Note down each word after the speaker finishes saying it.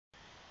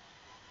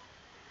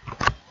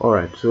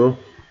Alright, so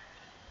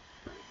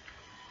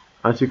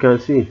as you can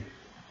see,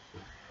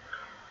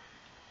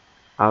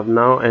 I've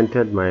now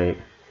entered my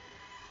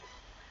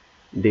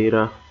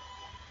data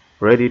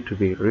ready to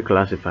be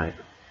reclassified.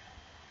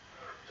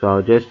 So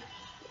I'll just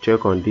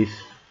check on this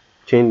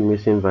change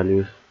missing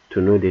values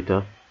to no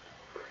data,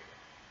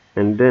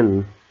 and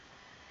then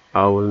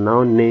I will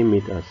now name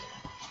it as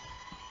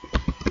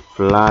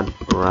flat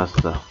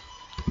raster.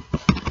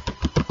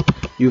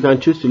 You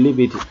can choose to leave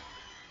it,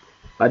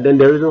 but then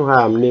the reason why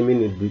I'm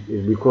naming it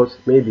is because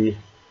maybe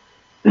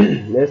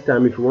next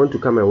time if you want to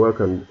come and work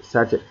on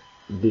such a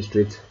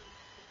district,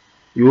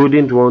 you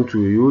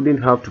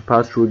wouldn't have to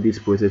pass through these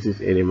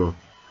processes anymore.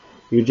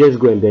 You just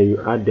go and then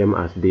you add them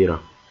as data.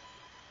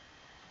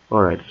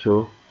 Alright,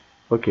 so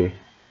okay.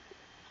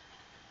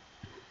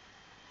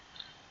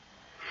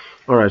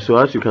 Alright, so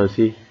as you can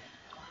see,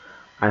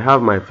 I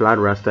have my flat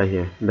raster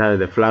here, that is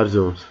the flat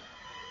zones.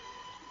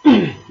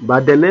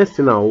 But the next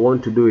thing I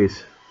want to do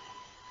is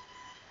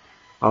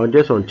I'll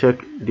just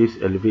uncheck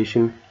this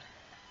elevation.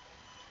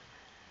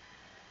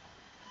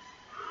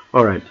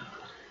 Alright,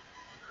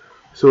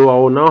 so I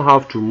will now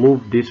have to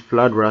move this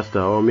flat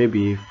raster, or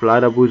maybe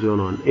flattable zone,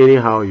 on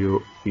anyhow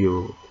you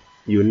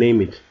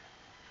name it.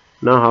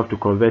 Now I have to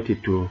convert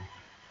it to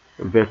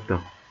a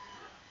vector.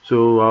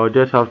 So I'll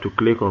just have to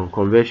click on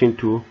conversion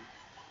tool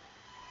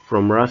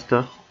from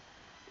raster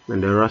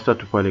and then raster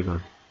to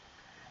polygon.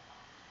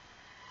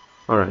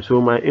 Alright,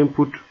 so my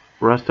input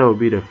raster will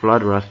be the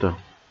flat raster,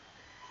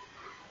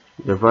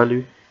 the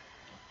value,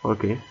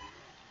 okay,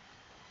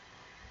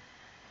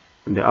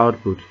 and the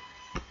output,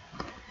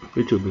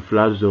 which will be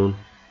flat zone.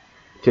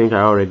 I think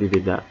I already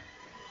did that.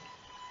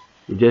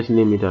 You just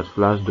name it as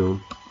flat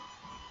zone,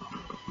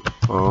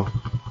 or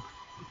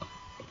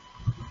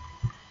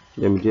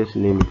let me just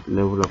name it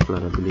level of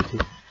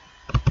flattability.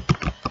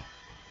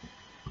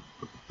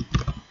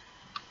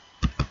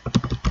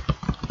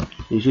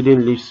 You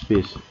shouldn't leave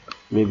space.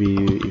 Maybe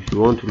if you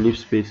want to leave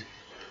space,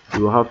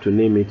 you will have to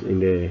name it in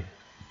the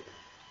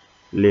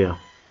layer.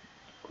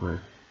 Right.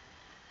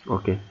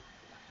 Okay.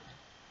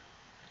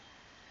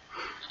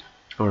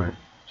 Alright,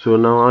 so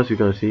now as you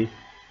can see,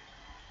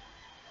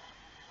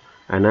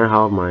 I now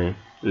have my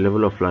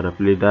level of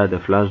flattability, that's the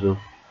flat zone.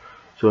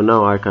 So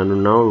now I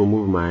can now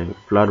remove my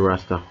flat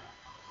raster.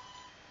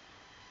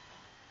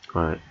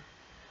 Alright,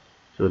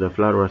 so the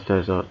flat raster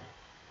is out.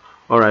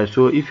 Alright,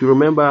 so if you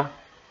remember,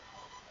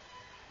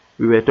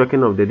 we were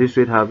talking of the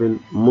district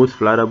having most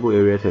flattable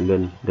areas and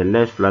then the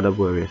less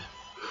flattable areas.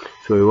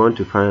 So we want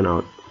to find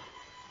out.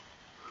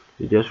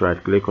 You just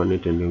right click on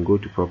it and then go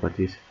to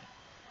properties,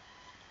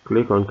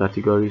 click on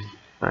categories,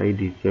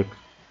 ID, check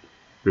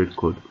grid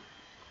code,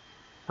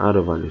 add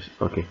of values.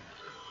 Okay.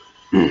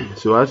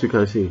 So as you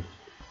can see,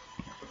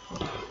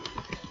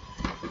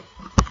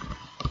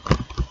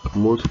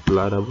 most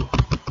flattable,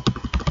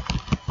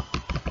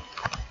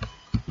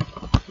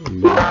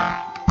 and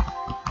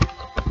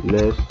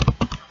then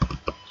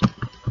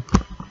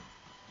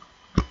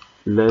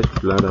less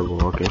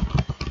flattable. Okay.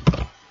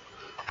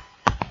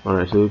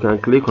 Alright, so you can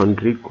click on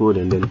grid code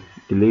and then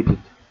delete it,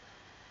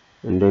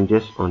 and then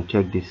just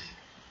uncheck this.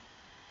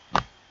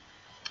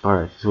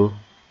 Alright, so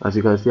as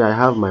you can see, I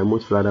have my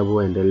most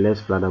flattable and then less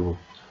flattable,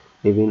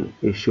 even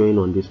is showing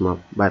on this map,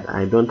 but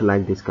I don't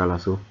like this color,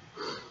 so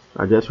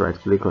I just right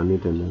click on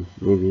it and then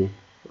maybe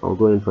I'll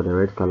go in for the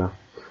red color.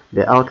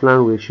 The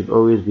outline weight should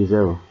always be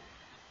 0.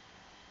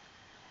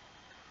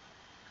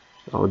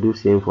 I'll do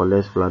same for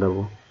less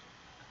flattable.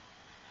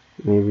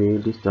 Maybe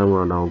this time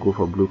around I'll go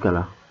for blue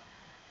color.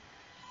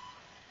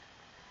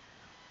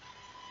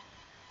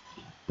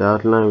 The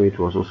outline weight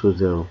was also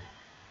 0.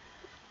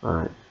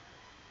 Alright,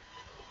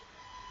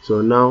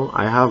 so now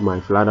I have my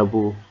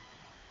flattable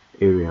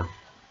area.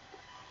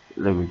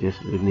 Let me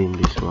just rename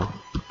this one.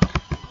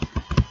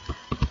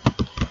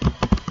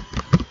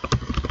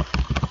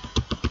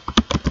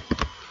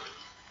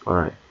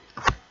 Alright,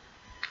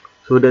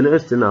 so the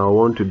next thing I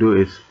want to do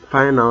is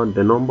find out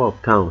the number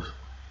of towns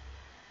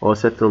or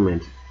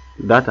settlements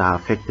that are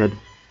affected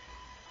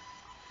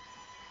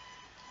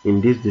in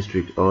this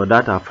district, or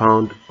that are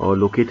found or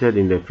located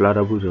in the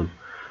flattable zone.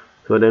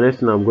 So the next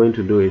thing I'm going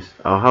to do is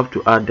I'll have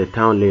to add the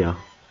town layer.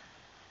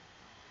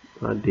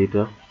 Add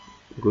data,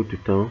 go to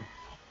town.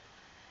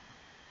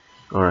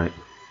 Alright,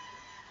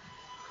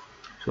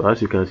 so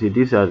as you can see,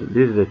 this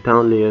is the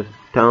town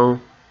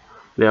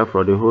layer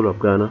for the whole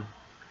of Ghana.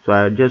 So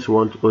I just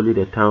want only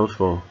the towns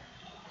for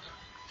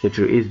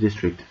Central East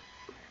District.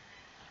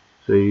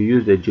 So you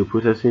use the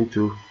geoprocessing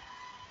tool,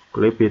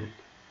 clip it,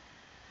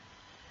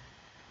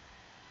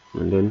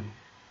 and then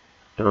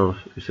towns,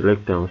 you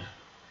select towns.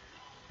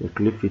 The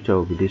clip feature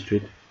will be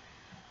district,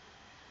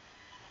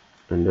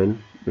 and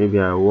then maybe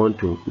I want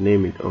to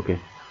name it. Okay,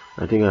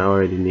 I think I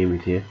already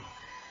named it here.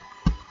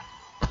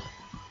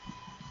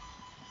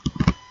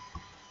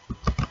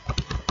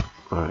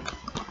 Alright,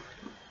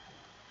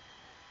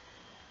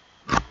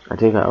 I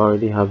think I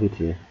already have it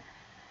here.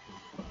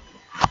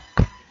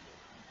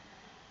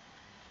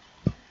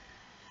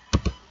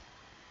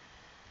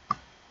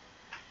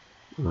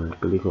 Alright,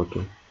 click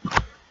OK.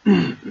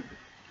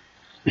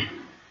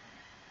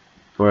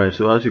 Alright,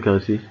 so as you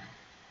can see,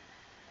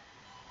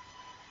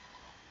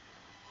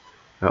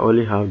 I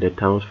only have the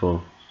towns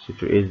for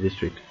Sector 8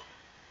 district.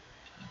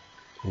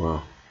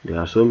 Wow, there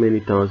are so many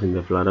towns in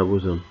the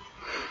floodable zone.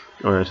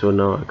 Alright, so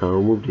now I can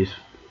remove this,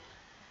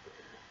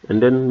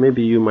 and then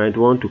maybe you might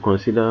want to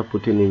consider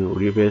putting in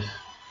rivers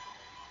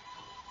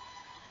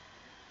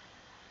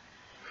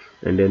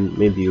and then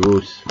maybe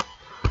roads,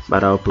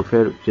 but I'll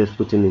prefer just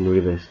putting in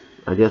rivers.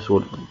 I just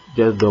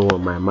don't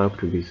want my map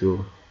to be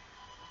so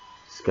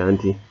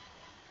scanty.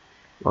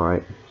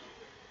 Alright,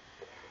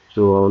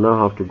 so I'll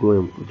now have to go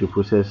into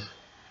process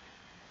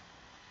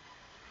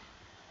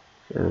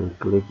and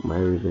click my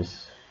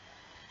rivers.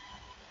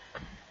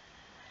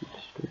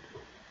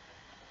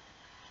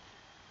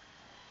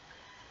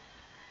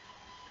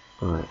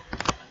 Alright,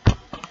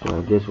 so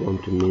I just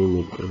want to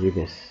name it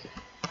rivers,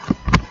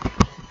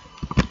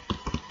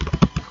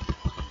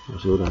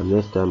 so that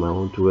next time I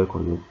want to work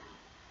on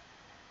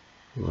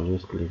it, I'll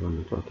just click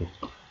on it. Okay.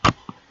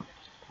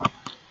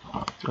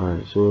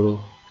 Alright, so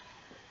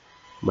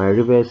my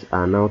rivers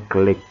are now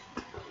clicked.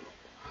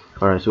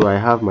 Alright, so I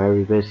have my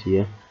rivers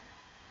here.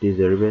 These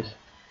are the rivers.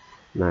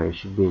 Now it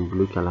should be in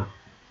blue color.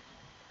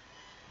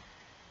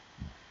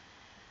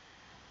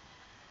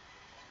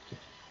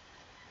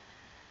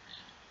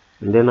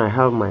 And then I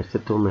have my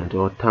settlement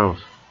or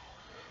towns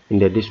in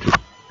the district.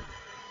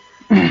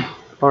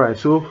 Alright,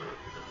 so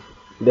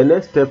the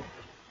next step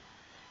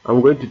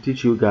I'm going to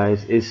teach you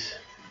guys is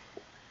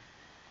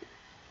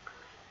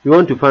you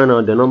want to find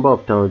out the number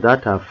of towns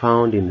that are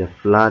found in the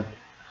flood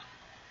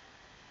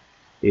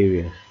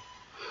areas.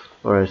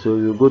 Alright, so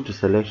you go to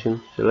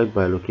selection, select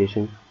by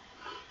location.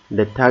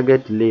 The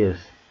target layers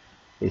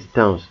is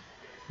towns.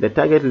 The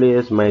target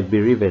layers might be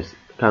rivers,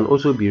 can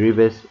also be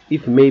rivers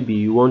if maybe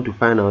you want to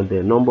find out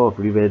the number of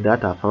rivers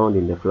that are found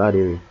in the flood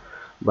area,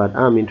 but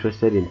I'm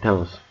interested in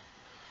towns,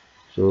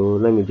 so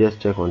let me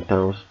just check on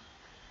towns.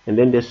 And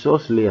then the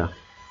source layer,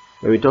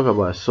 when we talk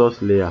about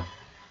source layer,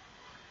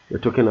 we're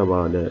talking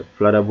about the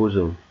floodable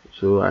zone.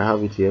 So I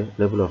have it here,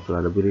 level of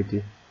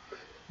floodability.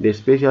 The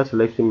spatial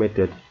selection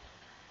method,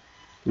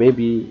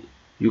 maybe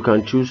you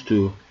can choose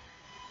to,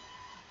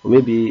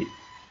 maybe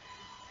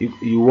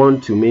you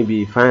want to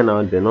maybe find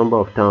out the number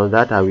of towns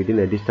that are within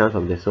a distance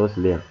of the source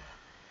layer,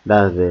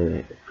 that's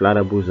the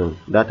floodable zone,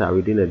 that are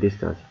within a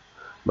distance.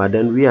 But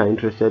then we are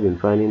interested in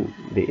finding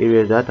the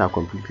areas that are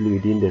completely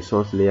within the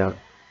source layer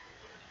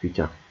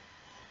feature.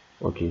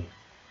 Okay,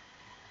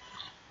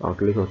 I'll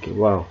click OK.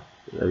 Wow,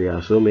 there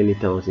are so many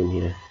towns in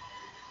here,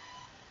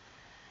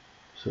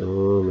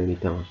 so many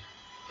towns.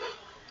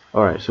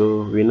 Alright,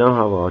 so we now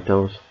have our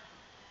towns.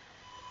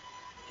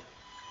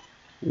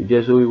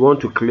 We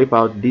want to clip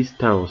out these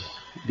towns,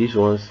 these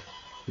ones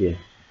here,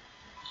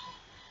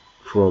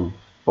 from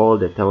all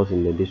the towns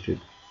in the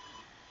district.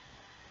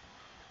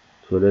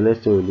 So the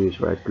next thing we'll do is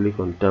right click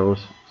on towns,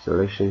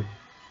 selection.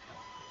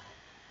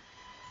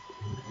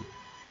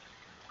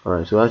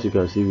 Alright, so as you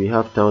can see, we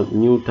have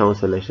new town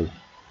selection.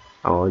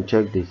 I'll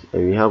uncheck this,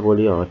 and we have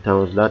only our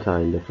towns that are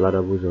in the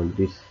floodable zone.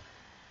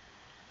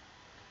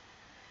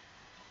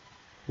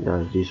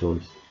 That's these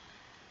ones.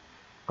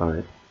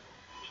 Alright,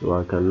 so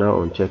I can now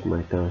uncheck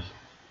my towns,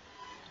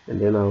 and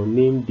then I'll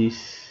name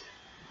this.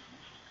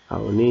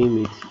 I'll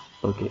name it.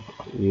 Okay,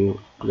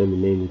 let me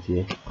name it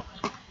here.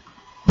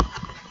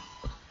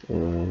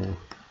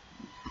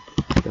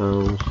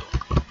 Towns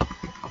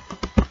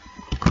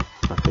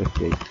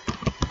affected.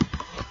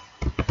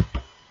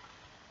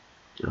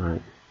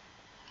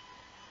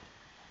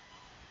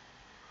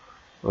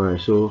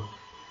 Alright, so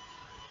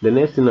the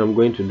next thing I'm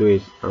going to do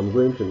is I'm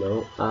going to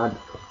now add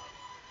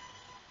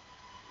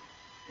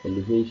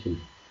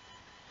elevation.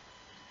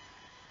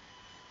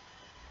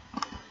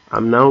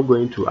 I'm now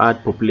going to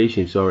add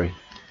population, sorry.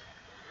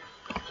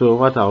 So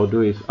what I'll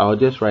do is I'll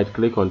just right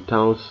click on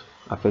towns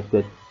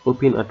affected,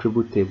 open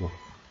attribute table.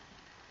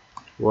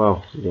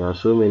 Wow, there are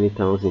so many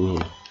towns in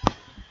here.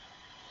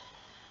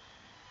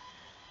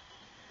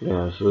 There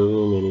are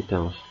so many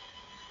towns.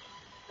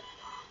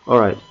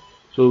 Alright,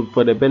 so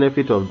for the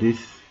benefit of this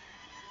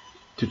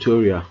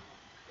tutorial,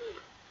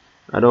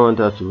 I don't want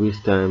us to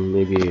waste time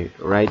maybe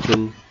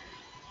writing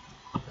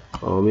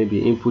or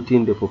maybe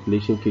inputting the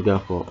population figure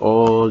for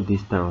all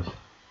these towns.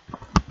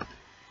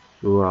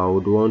 So I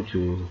would want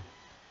to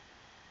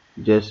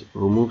just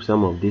remove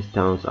some of these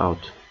towns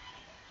out.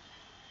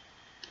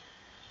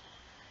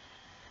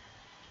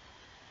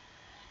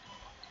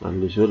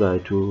 And so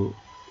that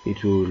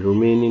it will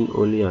remain in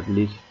only at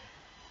least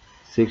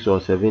 6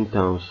 or 7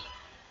 towns,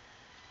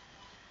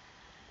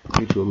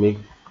 which will make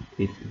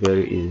it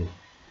very easy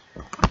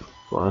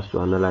for us to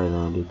analyze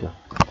our data.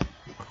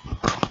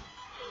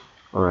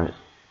 Alright,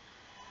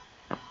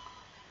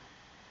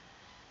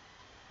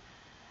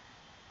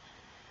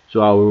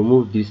 so I will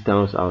remove these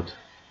towns out,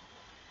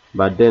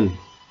 but then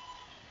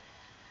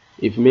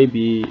if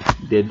maybe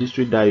the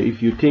district that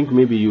if you think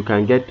maybe you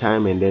can get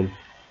time and then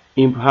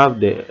have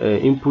the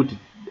input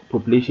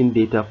population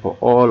data for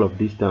all of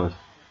these towns,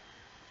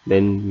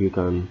 then you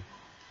can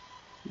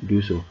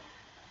do so.